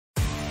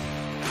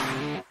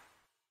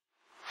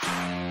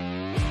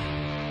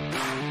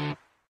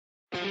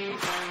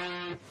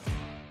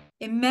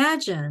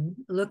Imagine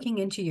looking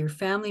into your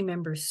family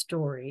member's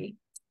story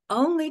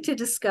only to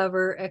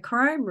discover a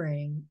crime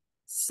ring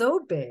so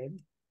big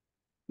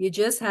you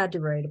just had to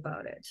write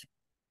about it.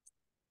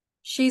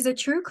 She's a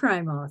true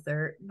crime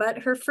author,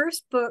 but her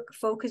first book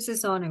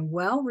focuses on a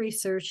well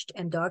researched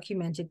and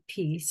documented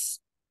piece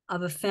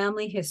of a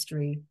family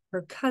history,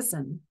 her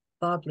cousin,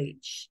 Bob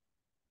Leach.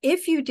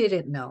 If you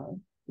didn't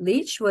know,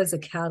 Leach was a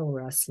cattle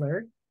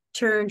rustler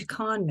turned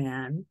con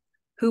man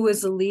who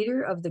was the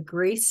leader of the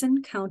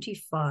Grayson County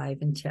Five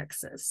in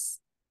Texas.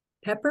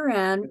 Pepper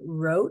Ann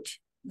wrote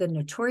The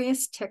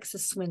Notorious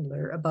Texas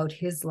Swindler about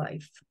his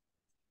life.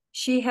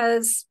 She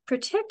has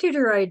protected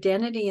her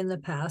identity in the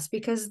past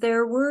because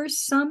there were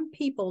some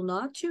people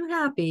not too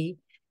happy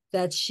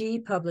that she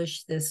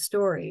published this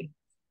story,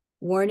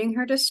 warning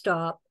her to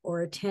stop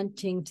or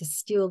attempting to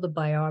steal the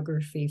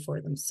biography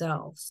for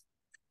themselves.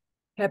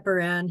 Pepper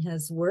Ann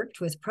has worked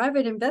with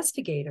private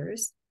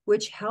investigators,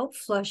 which help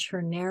flush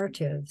her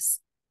narratives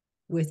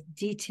with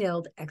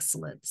detailed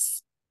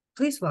excellence.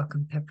 Please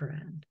welcome Pepper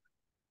Ann.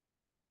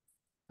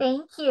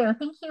 Thank you.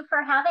 Thank you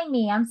for having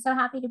me. I'm so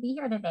happy to be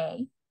here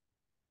today.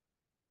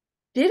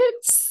 Did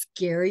it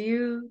scare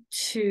you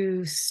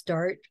to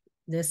start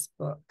this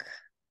book?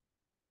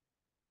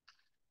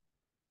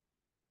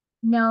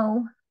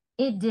 No,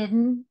 it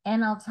didn't.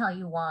 And I'll tell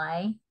you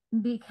why.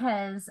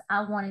 Because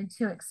I wanted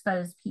to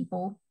expose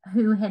people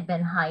who had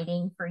been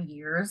hiding for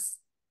years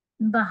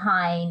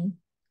behind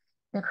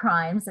the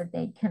crimes that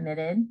they'd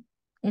committed.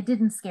 It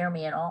didn't scare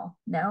me at all.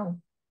 No,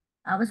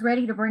 I was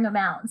ready to bring them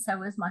out, and so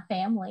was my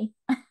family.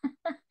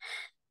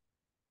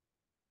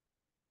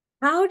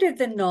 How did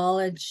the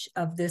knowledge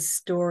of this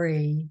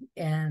story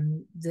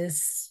and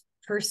this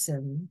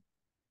person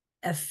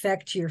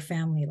affect your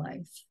family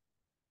life?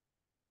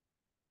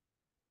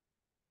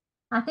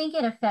 I think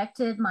it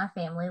affected my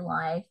family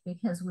life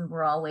because we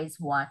were always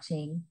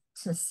watching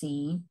to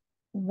see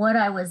what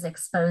I was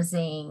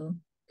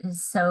exposing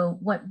is so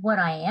what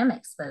I am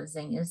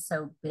exposing is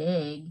so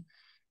big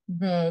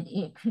that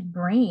it could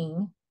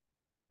bring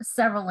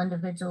several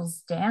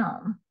individuals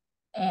down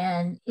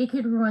and it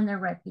could ruin their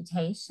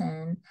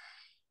reputation.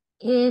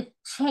 It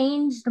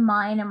changed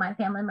mine and my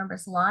family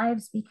members'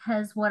 lives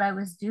because what I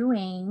was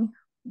doing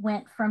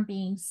went from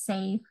being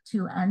safe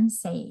to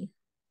unsafe.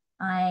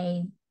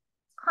 I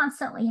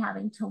constantly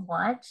having to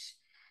watch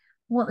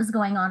what was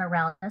going on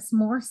around us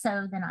more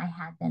so than I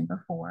had been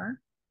before.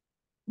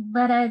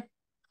 But I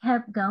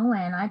kept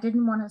going. I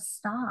didn't want to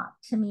stop.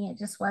 To me, it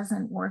just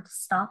wasn't worth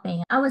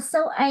stopping. I was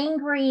so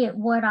angry at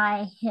what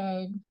I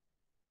had.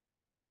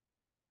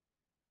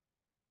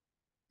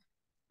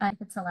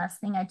 If it's the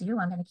last thing I do,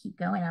 I'm going to keep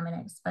going. I'm going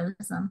to expose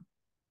them.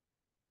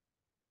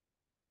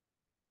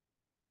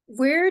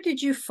 Where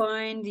did you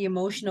find the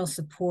emotional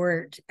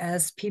support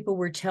as people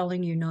were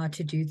telling you not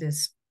to do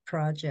this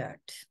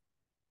project?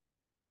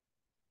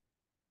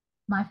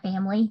 My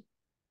family,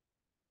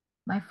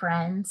 my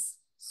friends,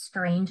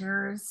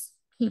 strangers,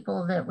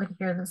 people that would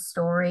hear the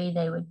story,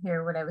 they would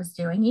hear what I was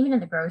doing, even in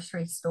the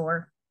grocery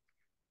store.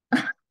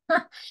 I'd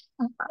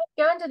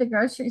go into the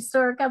grocery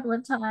store a couple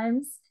of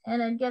times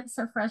and I'd get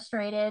so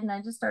frustrated and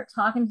I'd just start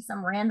talking to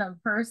some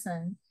random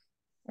person.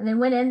 And they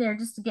went in there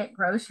just to get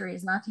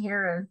groceries, not to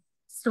hear a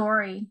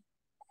story.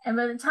 And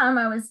by the time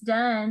I was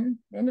done,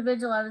 the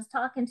individual I was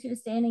talking to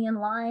standing in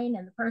line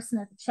and the person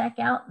at the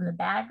checkout and the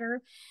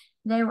bagger,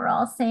 they were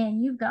all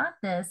saying, "You've got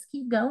this,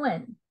 keep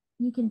going,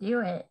 you can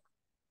do it."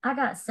 I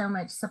got so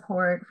much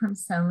support from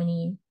so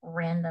many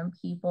random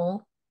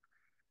people.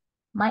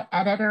 My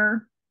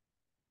editor,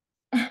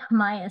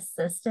 my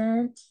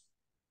assistant,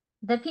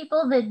 the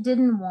people that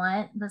didn't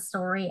want the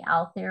story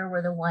out there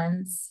were the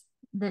ones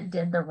that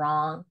did the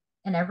wrong,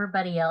 and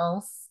everybody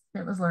else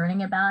that was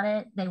learning about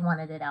it, they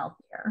wanted it out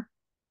there.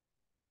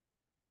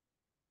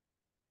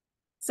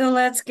 So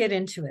let's get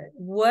into it.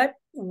 What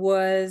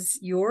was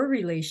your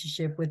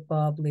relationship with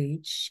Bob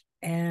Leach,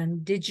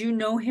 and did you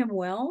know him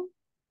well?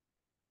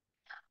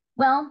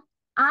 Well,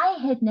 I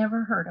had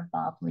never heard of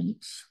Bob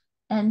Leach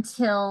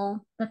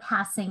until the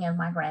passing of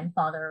my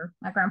grandfather.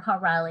 My grandpa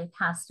Riley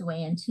passed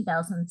away in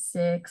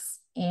 2006,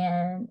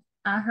 and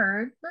I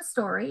heard the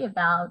story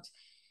about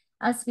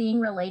us being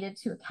related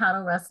to a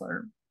cattle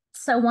rustler.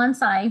 So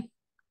once I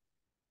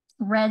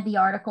read the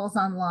articles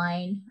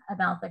online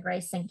about the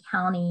Grayson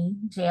County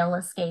jail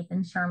escape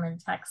in Sherman,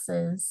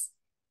 Texas,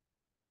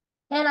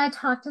 and I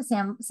talked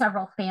to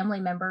several family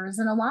members,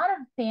 and a lot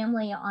of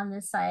family on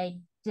this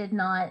side did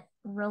not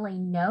really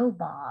know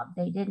Bob.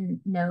 They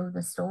didn't know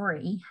the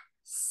story.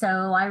 So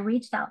I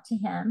reached out to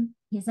him.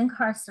 He's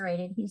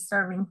incarcerated. He's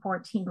serving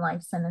 14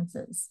 life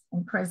sentences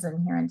in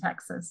prison here in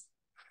Texas.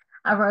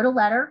 I wrote a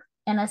letter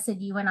and I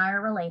said, "You and I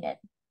are related.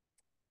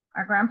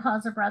 Our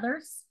grandpas are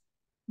brothers.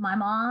 My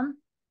mom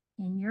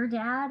and your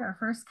dad are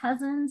first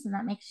cousins, and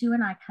that makes you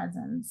and I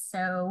cousins."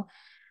 So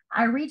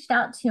I reached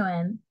out to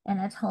him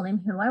and I told him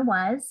who I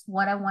was,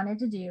 what I wanted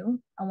to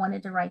do. I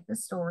wanted to write the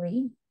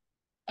story.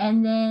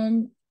 And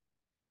then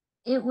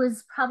it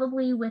was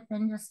probably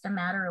within just a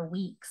matter of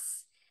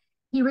weeks,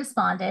 he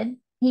responded.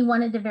 He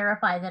wanted to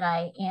verify that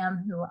I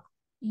am who,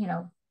 you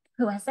know,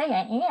 who I say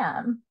I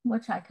am,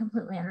 which I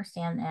completely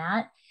understand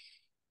that.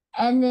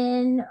 And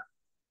then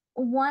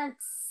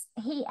once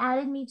he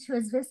added me to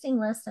his visiting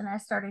list and I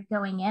started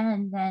going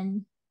in,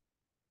 then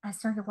I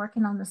started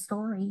working on the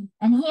story.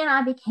 And he and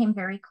I became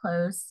very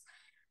close.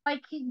 I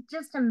could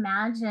just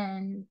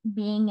imagine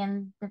being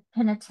in the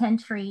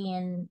penitentiary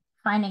and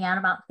finding out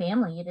about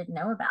family you didn't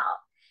know about.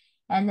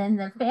 And then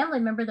the family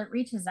member that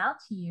reaches out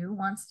to you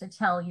wants to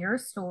tell your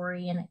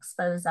story and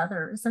expose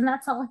others. And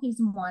that's all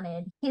he's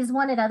wanted. He's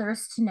wanted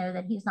others to know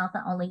that he's not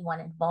the only one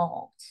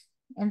involved.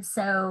 And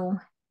so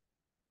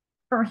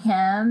for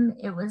him,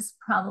 it was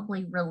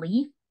probably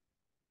relief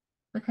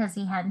because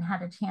he hadn't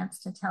had a chance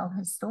to tell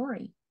his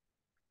story.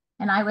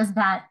 And I was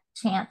that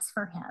chance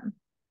for him.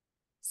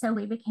 So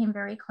we became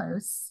very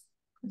close,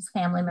 as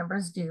family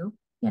members do,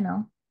 you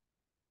know.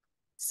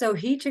 So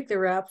he took the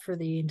rap for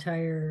the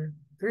entire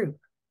group.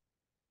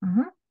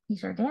 Mm-hmm. He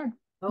sure did.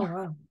 Oh, yeah.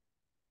 wow.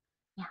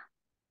 Yeah.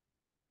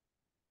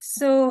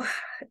 So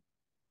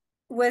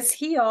was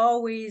he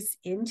always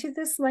into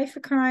this life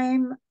of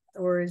crime,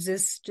 or is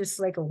this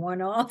just like a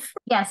one-off?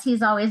 Yes,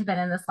 he's always been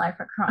in this life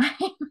of crime.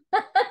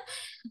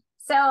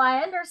 So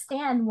I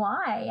understand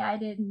why I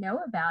didn't know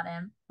about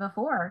him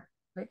before,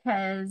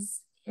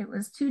 because it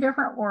was two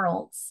different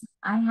worlds.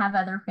 I have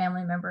other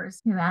family members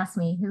who ask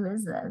me, who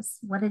is this?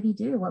 What did he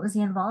do? What was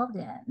he involved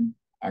in?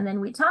 And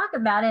then we talk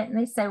about it and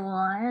they say, well,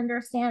 I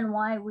understand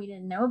why we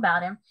didn't know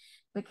about him,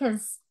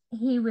 because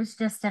he was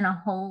just in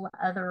a whole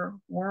other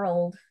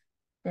world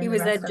than He the was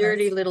rest that of us.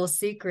 dirty little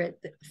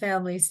secret,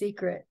 family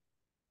secret.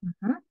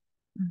 Mm-hmm.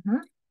 Mm-hmm.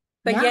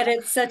 But Yeah, yet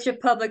it's such a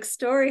public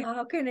story.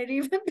 How can it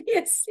even be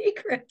a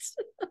secret?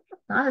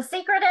 not a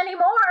secret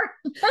anymore.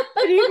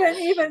 But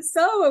even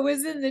so, it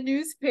was in the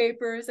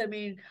newspapers. I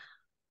mean,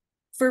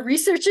 for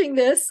researching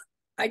this,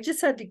 I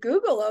just had to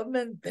Google him,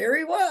 and there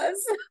he was.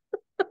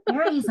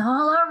 There he's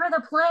all over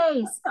the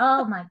place.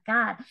 Oh my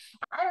God.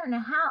 I don't know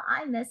how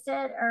I missed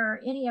it or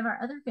any of our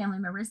other family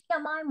members. Yeah,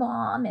 my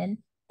mom and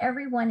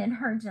everyone in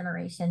her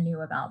generation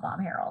knew about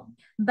Bob Harold.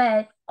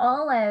 But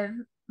all of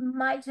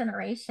my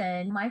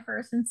generation, my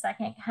first and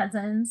second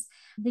cousins,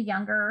 the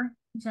younger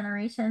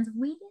generations,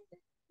 we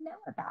didn't know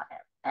about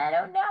it. I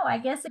don't know. I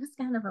guess it was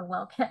kind of a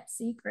well kept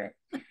secret.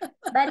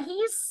 But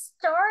he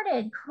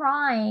started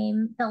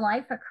crime, the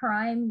life of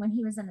crime, when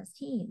he was in his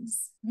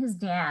teens. His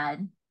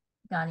dad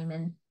got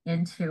him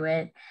into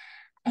it.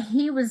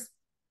 He was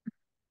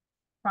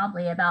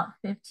probably about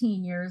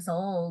 15 years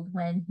old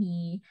when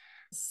he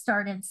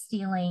started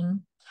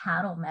stealing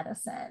cattle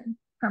medicine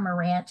from a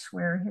ranch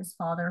where his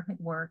father had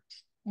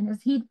worked. And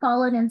as he'd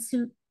followed in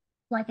suit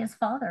like his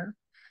father,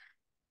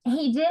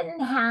 he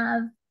didn't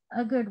have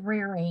a good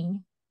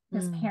rearing.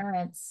 His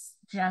parents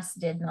just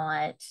did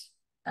not.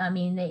 I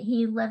mean,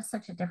 he lived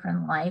such a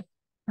different life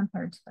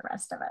compared to the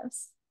rest of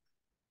us.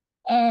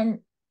 And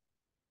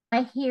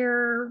I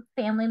hear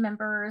family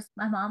members,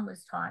 my mom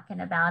was talking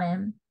about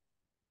him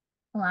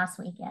last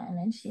weekend,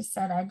 and she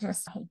said, I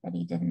just hate that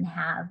he didn't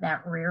have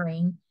that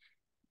rearing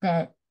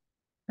that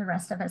the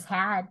rest of us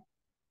had.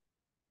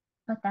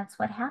 But that's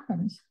what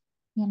happened,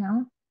 you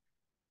know?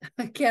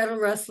 Cattle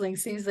rustling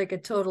seems like a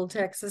total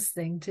Texas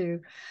thing,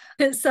 too.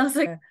 It sounds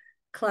like a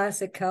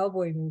classic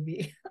cowboy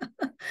movie.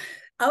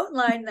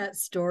 Outline that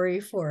story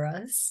for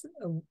us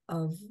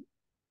of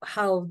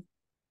how,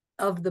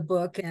 of the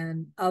book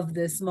and of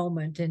this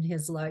moment in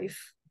his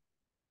life.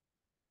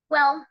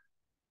 Well,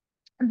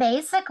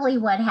 basically,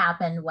 what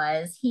happened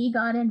was he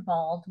got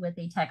involved with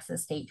a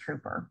Texas state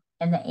trooper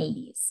in the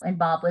 80s. And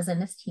Bob was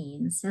in his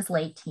teens, his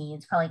late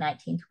teens, probably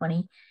 19,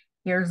 20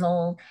 years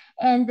old.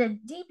 And the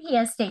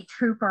DPS state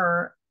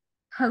trooper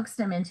coaxed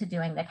him into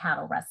doing the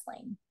cattle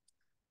rustling.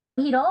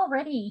 He'd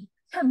already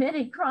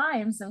committed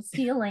crimes of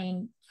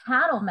stealing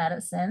cattle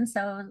medicine.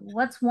 So,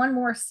 what's one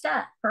more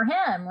step for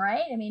him,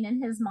 right? I mean,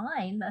 in his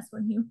mind, that's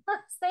what he was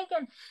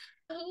thinking.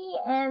 He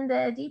and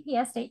the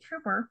DPS state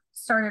trooper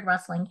started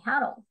rustling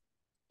cattle.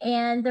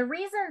 And the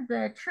reason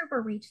the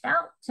trooper reached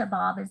out to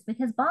Bob is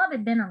because Bob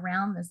had been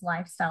around this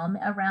lifestyle,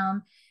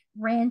 around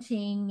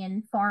ranching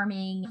and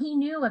farming. He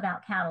knew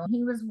about cattle.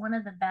 He was one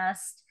of the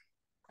best.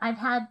 I've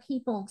had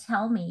people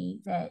tell me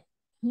that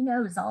he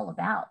knows all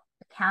about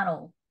the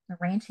cattle, the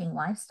ranching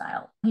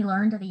lifestyle. He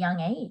learned at a young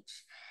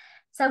age.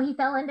 So he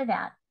fell into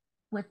that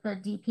with the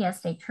DPS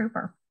state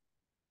trooper.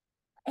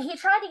 He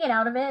tried to get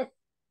out of it,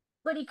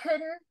 but he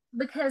couldn't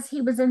because he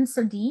was in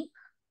so deep,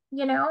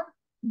 you know.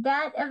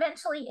 That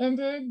eventually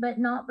ended, but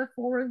not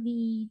before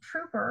the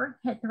trooper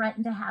had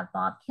threatened to have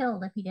Bob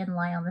killed if he didn't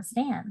lie on the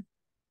stand,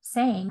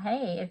 saying,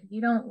 hey, if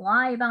you don't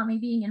lie about me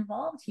being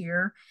involved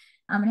here,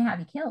 I'm going to have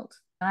you killed.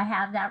 I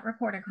have that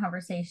recorded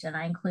conversation.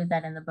 I include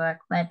that in the book.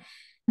 But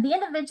the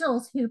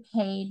individuals who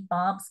paid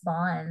Bob's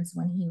bonds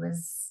when he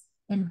was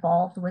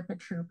involved with the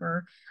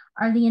trooper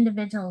are the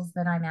individuals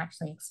that I'm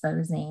actually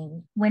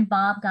exposing. When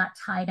Bob got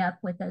tied up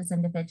with those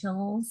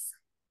individuals,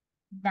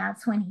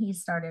 that's when he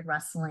started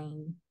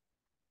rustling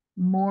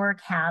more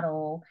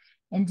cattle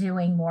and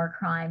doing more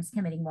crimes,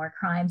 committing more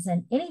crimes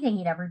than anything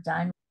he'd ever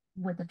done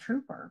with a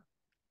trooper.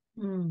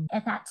 Mm.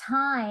 At that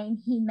time,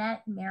 he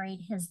met and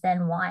married his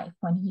then wife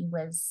when he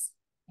was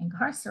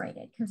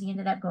incarcerated because he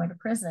ended up going to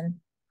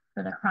prison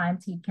for the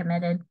crimes he'd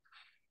committed.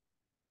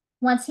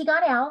 Once he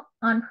got out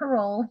on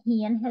parole,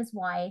 he and his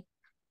wife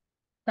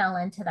fell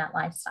into that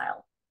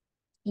lifestyle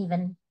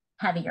even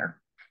heavier.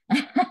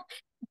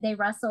 They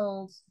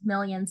rustled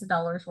millions of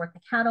dollars worth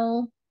of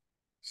cattle.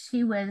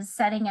 She was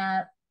setting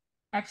up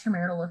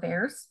extramarital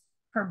affairs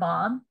for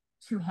Bob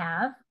to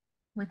have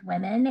with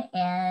women,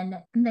 and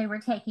they were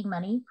taking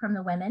money from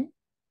the women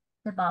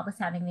that Bob was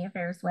having the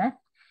affairs with.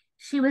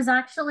 She was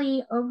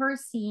actually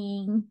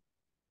overseeing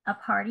a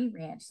party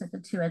ranch that the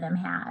two of them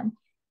had,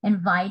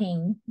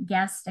 inviting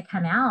guests to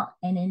come out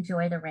and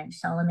enjoy the ranch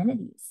style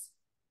amenities.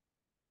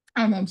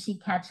 And then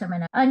she'd catch them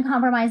in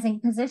uncompromising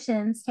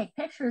positions, take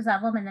pictures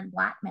of them, and then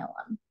blackmail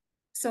them.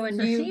 So a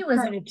So she new was,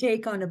 kind of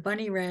take on a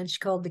bunny ranch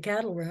called the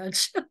cattle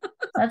ranch.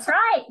 that's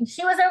right.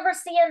 She was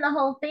overseeing the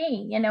whole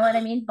thing. You know what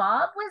I mean?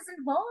 Bob was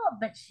involved,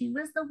 but she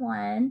was the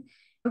one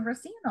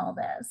overseeing all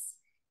this.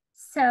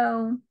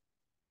 So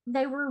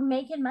they were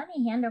making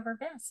money hand over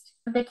fist.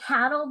 The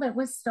cattle that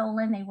was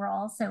stolen, they were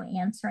also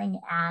answering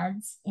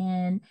ads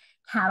in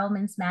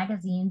cattlemen's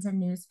magazines and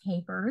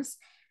newspapers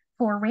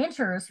for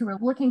ranchers who were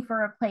looking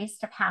for a place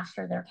to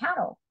pasture their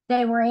cattle.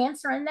 They were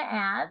answering the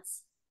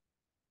ads,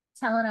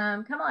 telling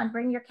them, come on,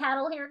 bring your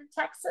cattle here to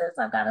Texas.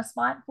 I've got a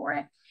spot for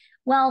it.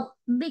 Well,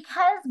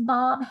 because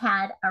Bob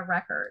had a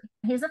record,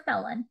 he's a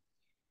felon,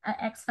 an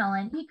ex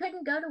felon, he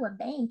couldn't go to a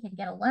bank and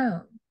get a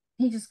loan.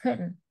 He just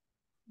couldn't.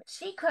 But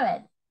she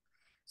could.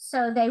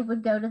 So they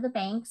would go to the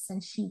banks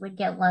and she would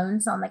get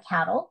loans on the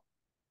cattle.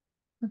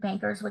 The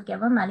bankers would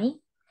give them money.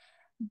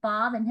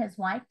 Bob and his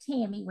wife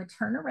Tammy would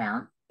turn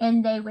around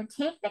and they would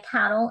take the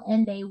cattle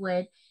and they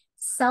would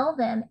sell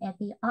them at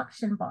the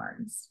auction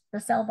barns, the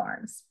sale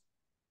barns,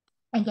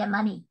 and get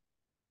money.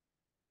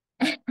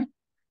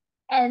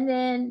 And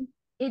then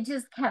it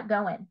just kept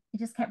going. It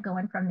just kept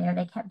going from there.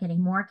 They kept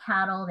getting more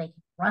cattle. They kept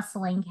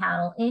rustling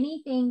cattle.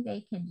 Anything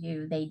they could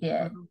do, they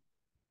did. Mhm.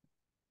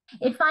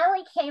 It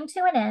finally came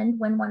to an end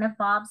when one of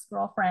Bob's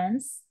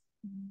girlfriends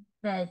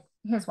that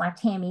his wife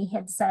Tammy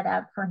had set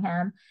up for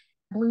him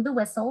blew the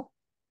whistle.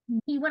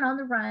 He went on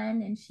the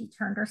run and she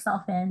turned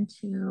herself in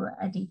to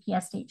a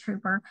DPS state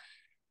trooper,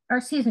 or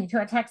excuse me,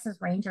 to a Texas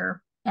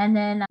Ranger. And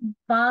then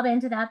Bob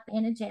ended up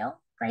in a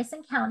jail,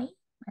 Grayson County.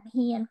 And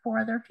he and four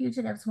other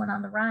fugitives went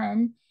on the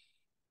run.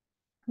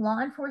 Law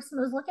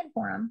enforcement was looking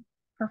for him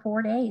for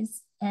 4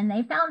 days and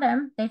they found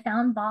him. They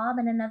found Bob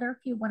and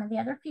one of the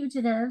other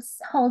fugitives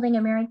holding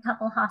a married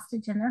couple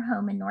hostage in their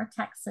home in North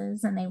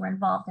Texas. And they were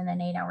involved in an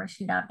 8-hour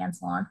shootout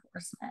against law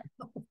enforcement.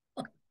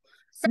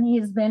 So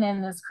he's been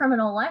in this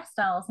criminal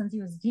lifestyle since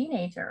he was a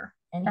teenager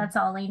and that's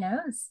all he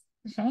knows.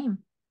 It's a shame.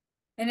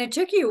 And it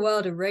took you a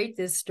while to write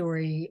this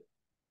story.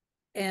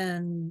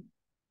 And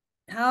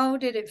how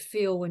did it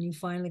feel when you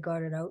finally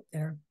got it out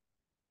there?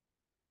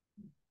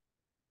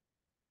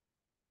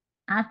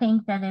 I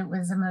think that it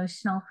was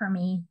emotional for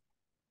me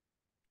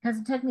because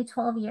it took me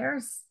 12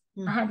 years.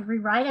 I had to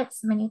rewrite it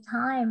so many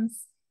times.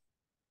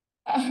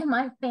 And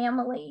my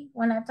family,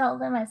 when I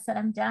told them, I said,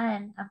 I'm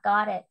done. I've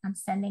got it. I'm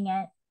sending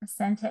it. I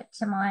sent it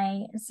to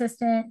my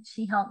assistant.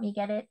 She helped me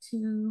get it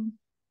to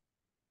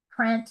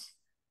print.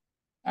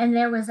 And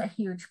there was a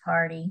huge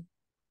party.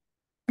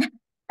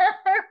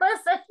 There was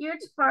a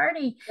huge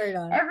party. Right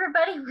on.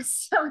 Everybody was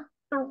so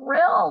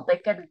thrilled. They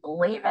couldn't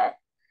believe it.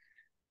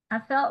 I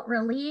felt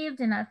relieved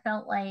and I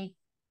felt like,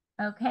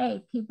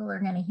 okay, people are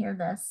going to hear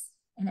this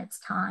and it's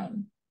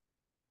time.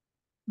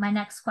 My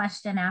next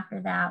question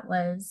after that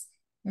was,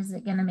 is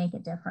it going to make a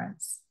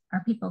difference?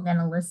 Are people going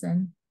to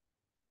listen?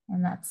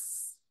 And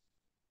that's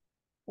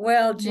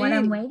Well, what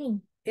I'm gee,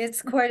 waiting.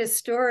 it's quite a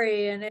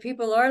story. And if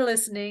people are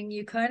listening,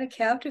 you kind of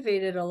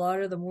captivated a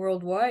lot of them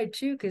worldwide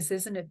too, because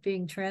isn't it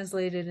being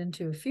translated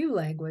into a few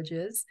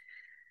languages?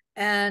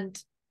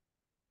 And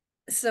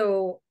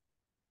so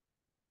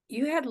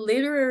you had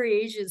literary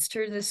agents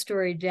turn this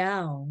story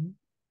down.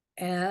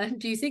 And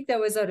do you think that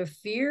was out of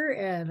fear?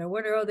 And I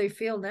wonder how they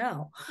feel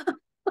now.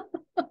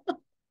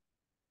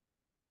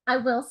 I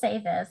will say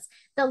this.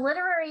 The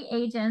literary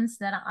agents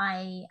that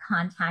I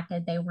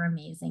contacted, they were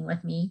amazing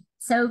with me.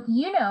 So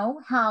you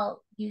know how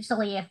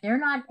usually if they're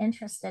not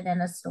interested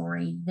in a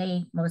story,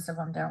 most of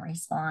them don't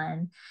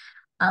respond.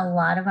 A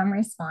lot of them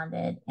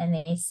responded and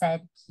they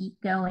said, keep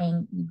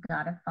going. You've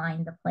got to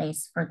find the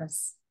place for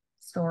this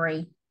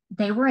story.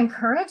 They were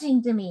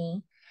encouraging to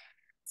me.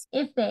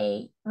 If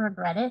they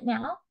regret it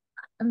now,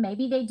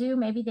 maybe they do,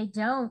 maybe they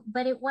don't,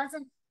 but it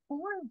wasn't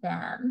for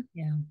them.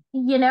 Yeah.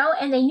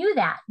 And they knew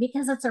that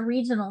because it's a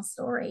regional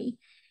story.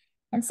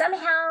 And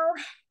somehow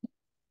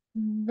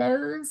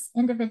those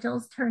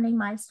individuals turning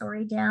my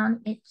story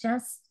down, it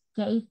just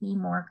gave me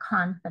more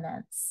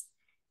confidence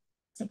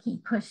to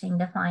keep pushing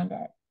to find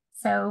it.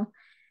 So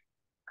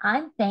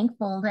I'm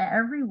thankful to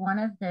every one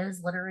of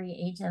those literary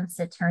agents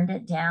that turned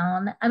it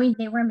down. I mean,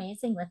 they were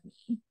amazing with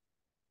me.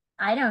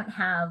 I don't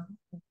have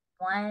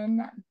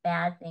one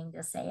bad thing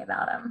to say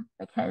about them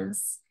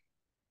because,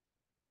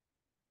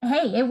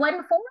 hey, it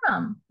wasn't for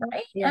them,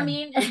 right? Yeah. I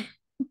mean,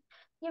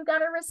 you've got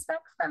to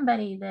respect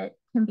somebody that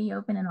can be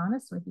open and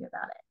honest with you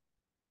about it.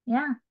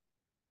 Yeah.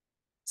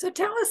 So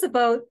tell us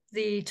about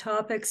the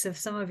topics of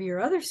some of your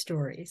other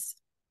stories.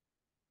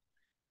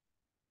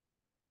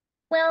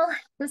 Well,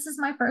 this is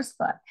my first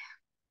book.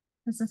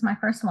 This is my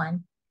first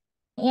one.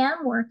 I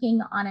am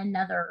working on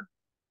another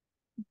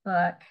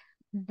book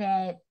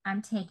that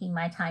I'm taking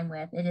my time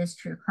with. It is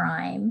true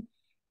crime.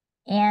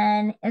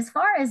 And as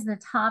far as the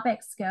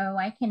topics go,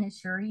 I can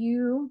assure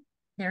you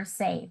they're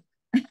safe.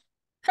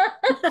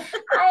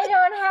 I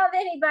don't have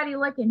anybody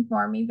looking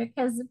for me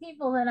because the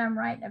people that I'm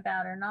writing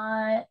about are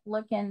not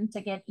looking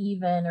to get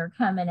even or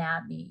coming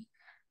at me.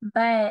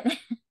 But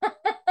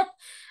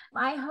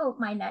I hope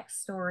my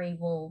next story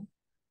will,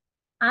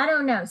 I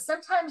don't know.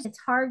 Sometimes it's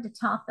hard to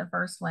top the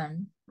first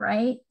one,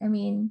 right? I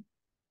mean,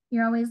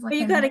 you're always But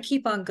you got looking, to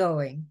keep on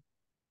going.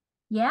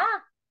 yeah,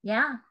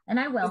 yeah, and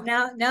I will.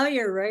 Now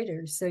you're a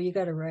writer, so you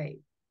got to write.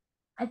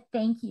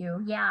 Thank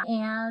you. Yeah,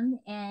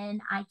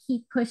 and I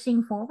keep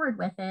pushing forward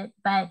with it.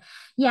 But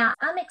yeah,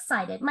 I'm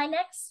excited. My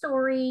next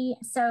story.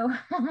 So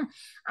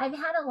I've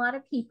had a lot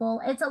of people,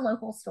 it's a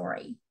local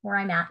story where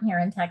I'm at here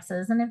in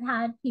Texas, and I've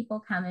had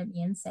people come at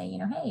me and say,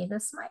 hey,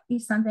 this might be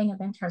something of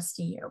interest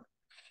to you.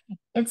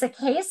 It's a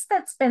case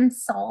that's been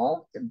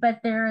solved,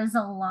 but there is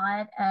a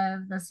lot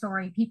of the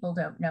story people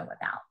don't know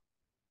about.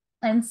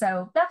 And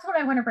so that's what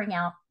I want to bring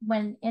out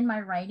when in my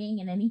writing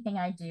and anything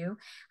I do.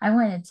 I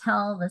want to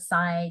tell the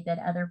side that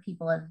other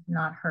people have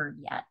not heard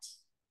yet.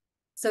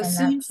 So And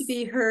soon to that's,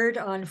 be heard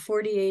on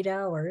 48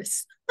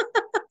 Hours.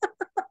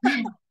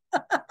 I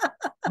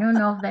don't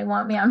know if they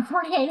want me on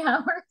 48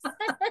 hours.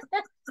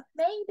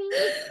 Maybe.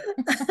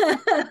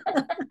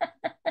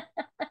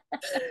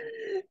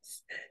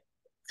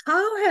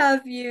 How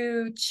have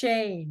you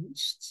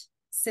changed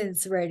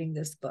since writing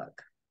this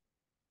book?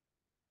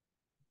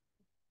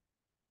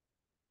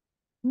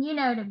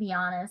 To be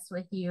honest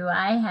with you,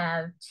 I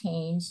have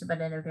changed, but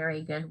in a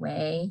very good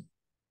way.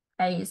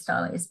 I used to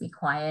always be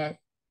quiet.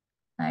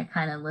 I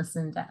kind of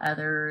listened to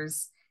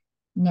others.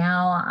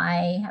 Now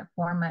I have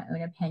formed my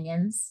own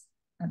opinions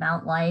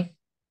about life.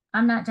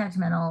 I'm not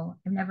judgmental.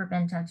 I've never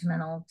been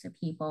judgmental to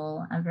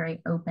people. I'm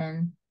very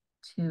open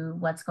to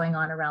what's going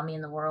on around me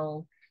in the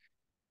world.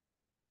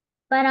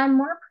 But I'm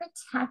more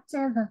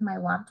protective of my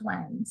loved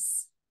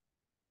ones.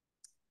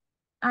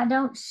 I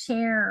don't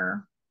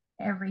share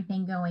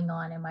everything going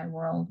on in my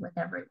world with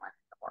everyone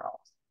in the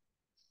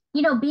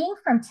world. Being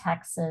from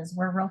Texas,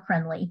 we're real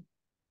friendly.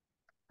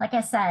 Like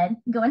I said,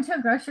 go into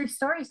a grocery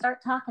store, you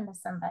start talking to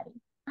somebody.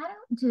 I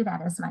don't do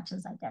that as much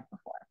as I did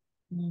before.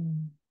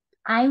 Mm.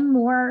 I'm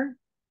more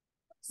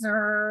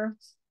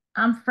reserved.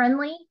 I'm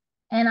friendly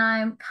and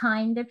I'm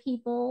kind to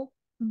people,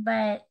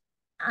 but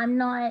I'm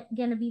not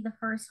going to be the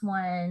first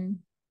one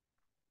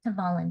to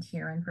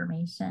volunteer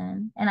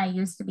information. And I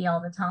used to be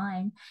all the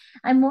time.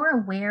 I'm more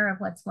aware of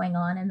what's going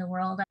on in the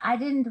world. I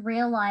didn't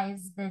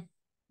realize that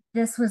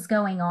this was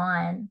going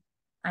on.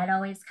 I'd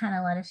always kind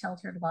of led a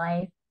sheltered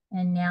life.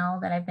 And now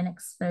that I've been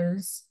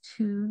exposed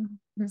to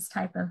this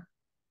type of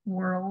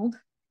world,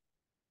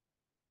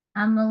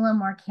 I'm a little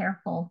more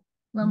careful,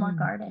 a little more Mm.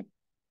 guarded.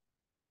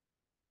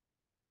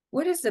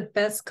 What is the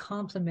best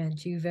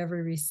compliment you've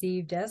ever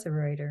received as a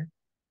writer?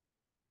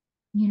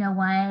 You know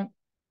what?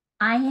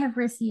 I have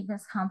received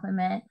this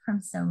compliment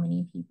from so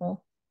many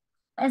people.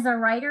 As a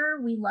writer,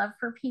 we love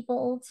for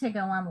people to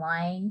go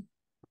online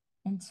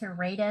and to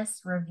rate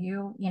us,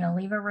 review,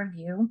 leave a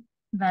review.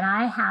 But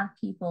I have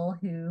people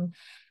who,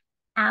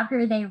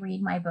 after they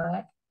read my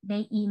book,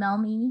 they email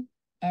me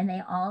and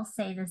they all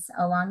say this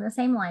along the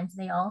same lines.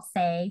 They all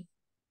say,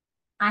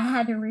 I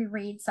had to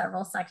reread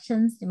several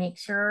sections to make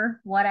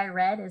sure what I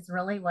read is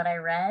really what I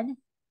read.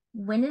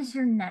 When is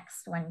your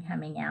next one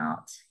coming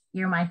out?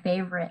 You're my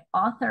favorite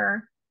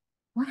author.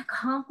 What a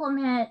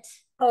compliment.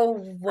 Oh,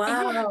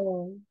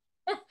 wow.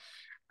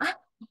 I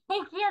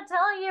can't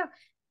tell you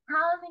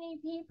how many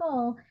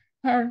people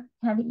have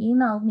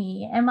emailed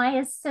me, and my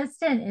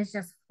assistant is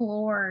just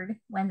floored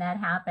when that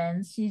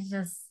happens. She's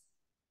just,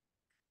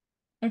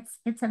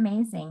 it's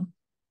amazing.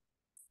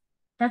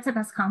 That's the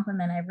best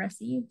compliment I've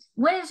received.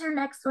 When is your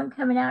next one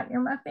coming out? You're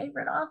my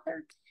favorite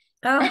author.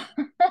 Oh,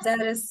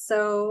 that is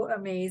so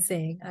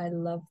amazing. I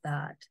love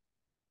that.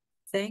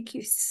 Thank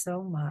you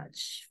so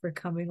much for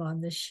coming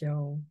on the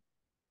show.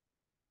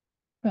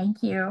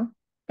 Thank you.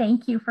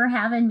 Thank you for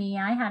having me.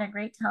 I had a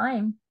great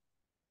time.